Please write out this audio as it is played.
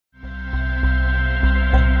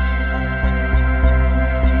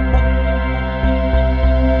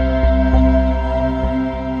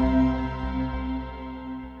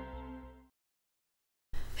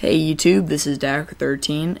Hey YouTube, this is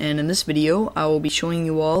Dak13, and in this video I will be showing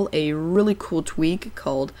you all a really cool tweak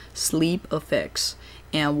called SleepFX.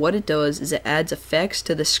 And what it does is it adds effects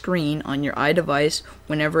to the screen on your iDevice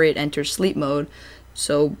whenever it enters sleep mode.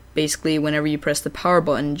 So basically whenever you press the power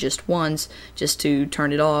button just once, just to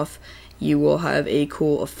turn it off, you will have a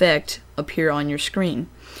cool effect appear on your screen.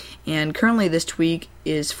 And currently this tweak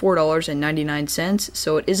is $4.99,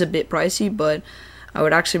 so it is a bit pricey, but I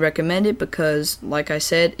would actually recommend it because, like I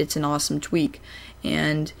said, it's an awesome tweak.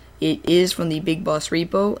 And it is from the Big Boss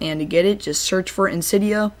repo, and to get it, just search for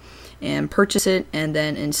Insidia and purchase it and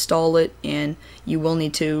then install it, and you will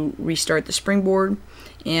need to restart the springboard.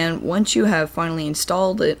 And once you have finally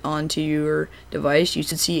installed it onto your device, you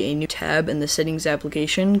should see a new tab in the settings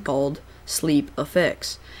application called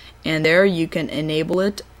SleepFX. And there you can enable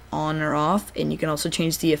it on or off, and you can also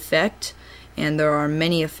change the effect. And there are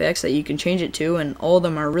many effects that you can change it to, and all of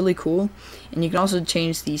them are really cool. And you can also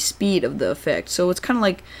change the speed of the effect, so it's kind of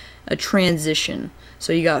like a transition.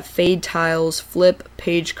 So you got fade tiles, flip,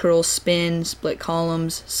 page curl, spin, split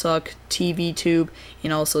columns, suck, TV tube,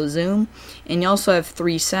 and also zoom. And you also have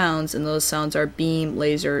 3 sounds, and those sounds are beam,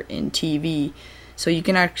 laser, and TV. So you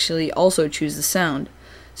can actually also choose the sound.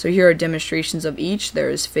 So here are demonstrations of each. There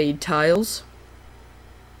is fade tiles,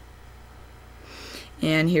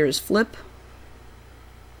 and here is flip.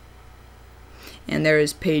 And there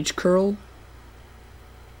is page curl,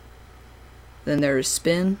 then there is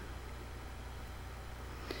spin,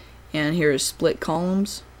 and here is split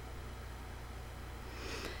columns,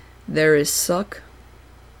 there is suck,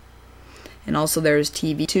 and also there is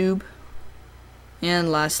TV tube,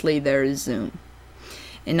 and lastly there is zoom.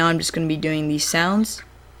 And now I'm just going to be doing these sounds.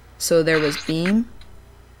 So there was beam,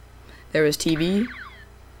 there was TV,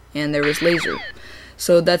 and there was laser.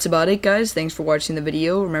 So that's about it, guys. Thanks for watching the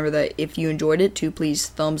video. Remember that if you enjoyed it, to please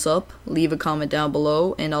thumbs up, leave a comment down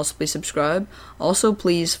below, and also please subscribe. Also,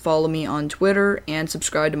 please follow me on Twitter and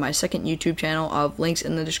subscribe to my second YouTube channel. I'll have links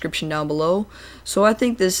in the description down below. So I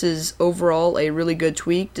think this is overall a really good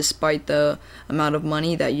tweak, despite the amount of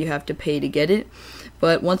money that you have to pay to get it.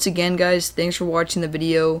 But once again, guys, thanks for watching the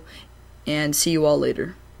video, and see you all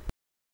later.